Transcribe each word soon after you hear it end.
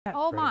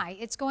Oh my,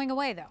 it's going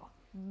away though.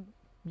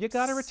 You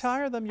got to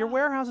retire them. Your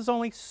warehouse is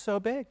only so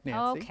big,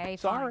 Nancy. Okay,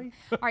 sorry.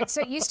 All right,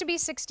 so it used to be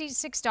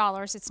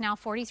 $66. It's now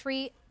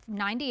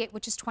 $43.98,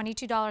 which is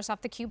 $22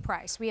 off the cube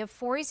price. We have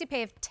 4 easy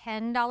pay of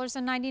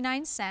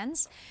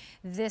 $10.99.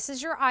 This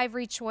is your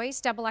ivory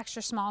choice, double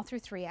extra small through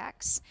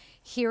 3X.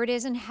 Here it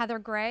is in heather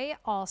gray,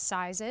 all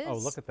sizes. Oh,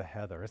 look at the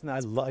heather. Isn't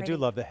that? I do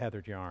love the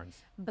heathered yarns.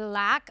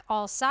 Black,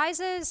 all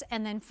sizes,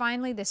 and then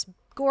finally this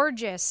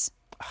gorgeous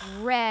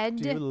red.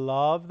 Do you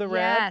love the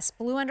red? Yes,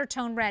 blue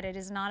undertone red. It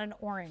is not an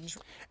orange.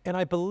 And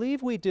I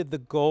believe we did the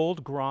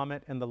gold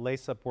grommet and the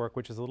lace-up work,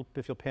 which is a little,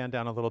 if you'll pan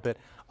down a little bit,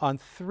 on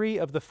 3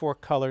 of the 4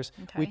 colors.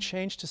 Okay. We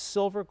changed to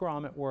silver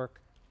grommet work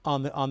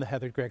on the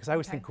heathered gray, because I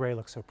always think gray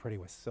looks so pretty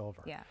with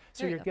silver. Yeah.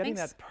 So you're getting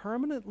that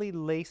permanently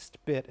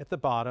laced bit at the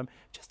bottom,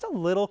 just a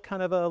little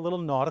kind of a little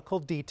nautical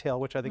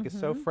detail, which I think is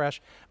so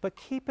fresh. But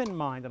keep in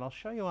mind, and I'll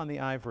show you on the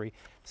ivory,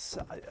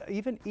 so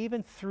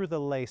even through the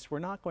lace, we're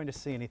not going to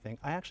see anything.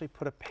 I actually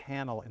put a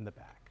panel in the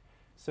back.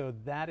 So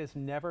that is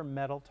never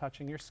metal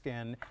touching your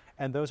skin,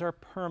 and those are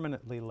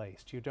permanently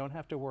laced. You don't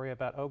have to worry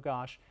about, oh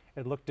gosh,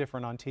 it looked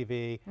different on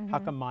TV. How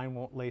come mine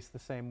won't lace the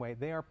same way?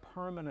 They are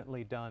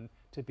permanently done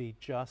to be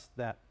just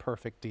that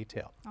perfect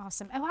detail.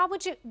 Awesome. And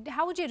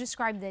how would you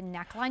describe the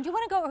neckline? Do you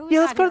want to go?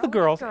 Yeah, let's go to the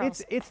girls.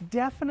 It's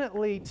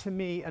definitely, to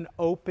me, an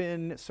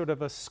open sort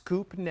of a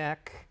scoop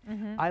neck.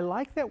 I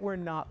like that we're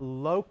not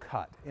low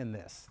cut in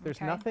this.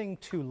 There's nothing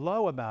too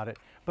low about it,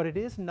 but it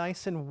is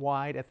nice and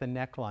wide at the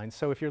neckline.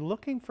 So if you're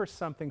looking for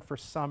something for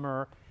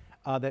summer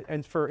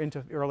and for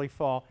into early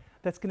fall,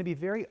 that's going to be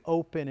very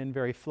open and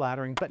very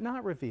flattering, but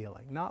not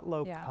revealing, not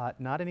low cut,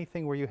 not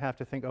anything where you have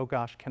to think, oh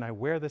gosh, can I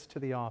wear this to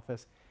the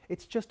office?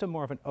 It's just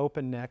more of an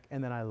open neck,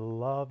 and then I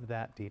love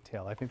that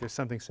detail. I think there's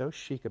something so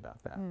chic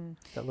about that,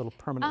 that little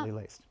permanently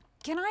laced.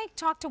 Can I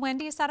talk to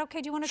Wendy? Is that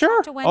okay? Do you want to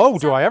talk to Wendy? Oh,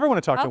 do I ever want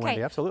to talk to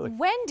Wendy? Absolutely.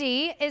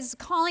 Wendy is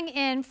calling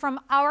in from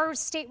our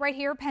state right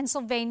here,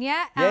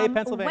 Pennsylvania. Yay,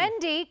 Pennsylvania.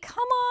 Wendy,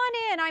 come on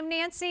in. I'm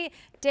Nancy,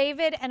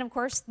 David, and of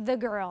course, the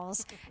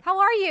girls. How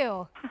are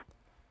you?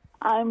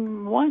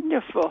 I'm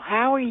wonderful.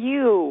 How are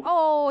you?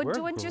 Oh, we're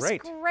doing just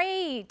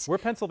great. We're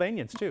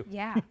Pennsylvanians, too.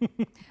 Yeah.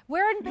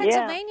 Where in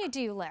Pennsylvania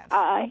do you live?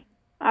 I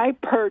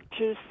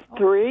purchased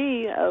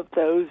 3 of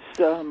those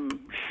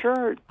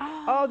shirts.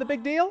 Oh, the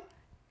big deal?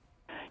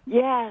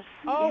 Yes.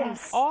 Oh,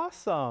 yes.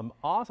 Awesome.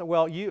 Awesome.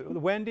 Well,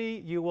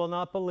 Wendy, you will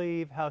not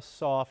believe how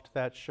soft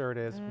that shirt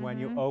is when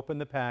you open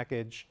the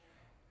package.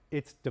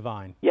 It's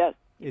divine. Yes.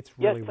 It's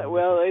really yes, I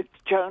will. It's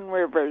Joan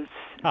Rivers.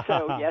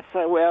 So, yes,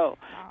 I will.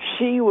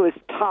 She was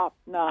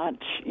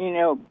top-notch,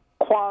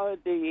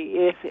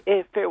 quality.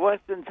 If it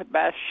wasn't the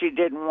best, she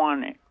didn't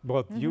want it.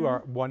 Well, you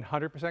are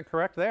 100%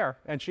 correct there,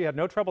 and she had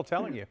no trouble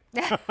telling you.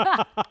 No.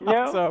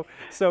 No,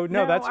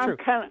 that's true.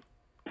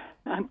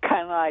 I'm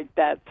kind of like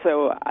that,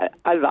 so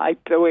I like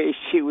the way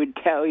she would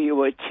tell you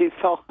what she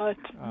thought.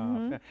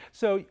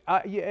 So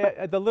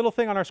the little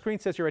thing on our screen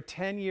says you're a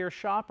 10-year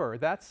shopper.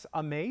 That's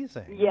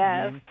amazing.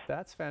 Yes. I mean,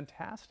 that's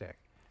fantastic.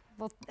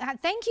 Well,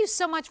 thank you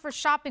so much for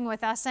shopping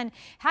with us. And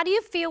how do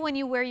you feel when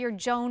you wear your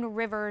Joan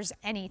Rivers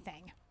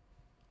anything?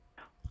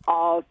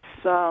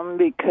 Awesome,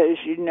 because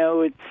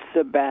it's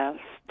the best.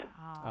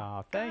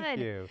 Oh, thank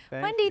you.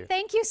 Wendy,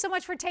 thank you so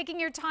much for taking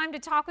your time to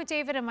talk with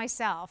David and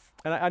myself.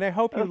 And I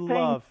hope you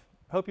love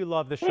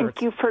the shirts.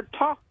 Thank you for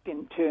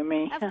talking to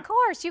me. Of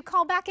course. You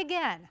call back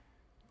again.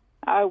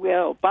 I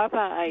will.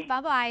 Bye-bye.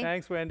 Bye-bye.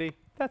 Thanks, Wendy.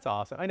 That's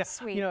awesome. I know.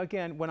 Sweet.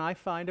 Again, when I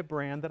find a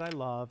brand that I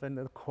love and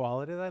the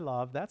quality that I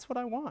love, that's what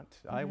I want.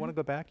 I want to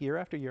go back year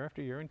after year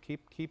after year and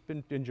keep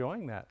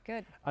enjoying that.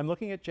 Good. I'm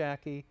looking at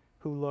Jackie,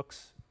 who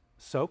looks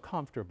so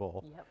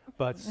comfortable,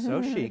 but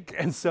so chic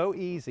and so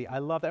easy. I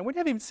love that. And we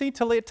haven't even seen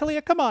Talia. Talia,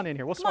 come on in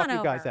here. We'll swap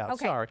you guys out.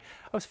 Okay. Sorry.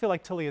 I always feel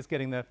like Talia's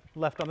getting the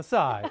left on the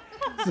side.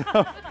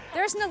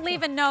 There's no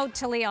leave a note,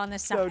 Talia, on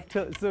this side.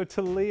 So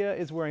Talia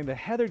is wearing the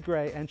heathered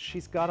gray, and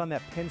she's got on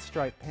that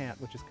pinstripe pant,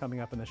 which is coming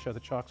up in the show,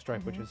 the chalk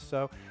stripe, which is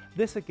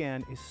this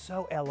again is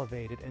so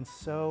elevated and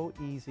so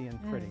easy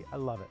and pretty. I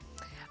love it.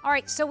 All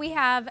right, so we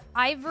have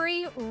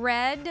ivory,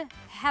 red,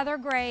 heather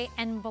gray,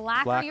 and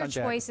black are your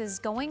choices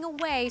going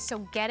away,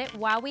 so get it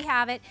while we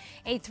have it.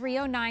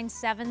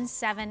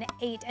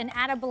 830-9778. And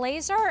add a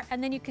blazer,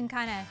 and then you can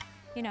kind of,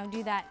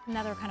 do that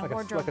another kind of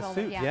wardrobe like a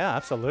suit. Yeah,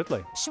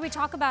 absolutely. Should we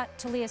talk about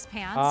Talia's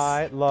pants?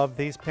 I love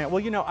these pants.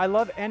 Well, I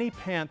love any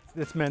pant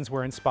that's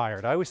menswear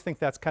inspired. I always think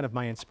that's kind of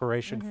my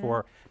inspiration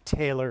for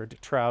tailored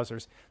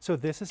trousers. So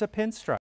this is a pinstripe.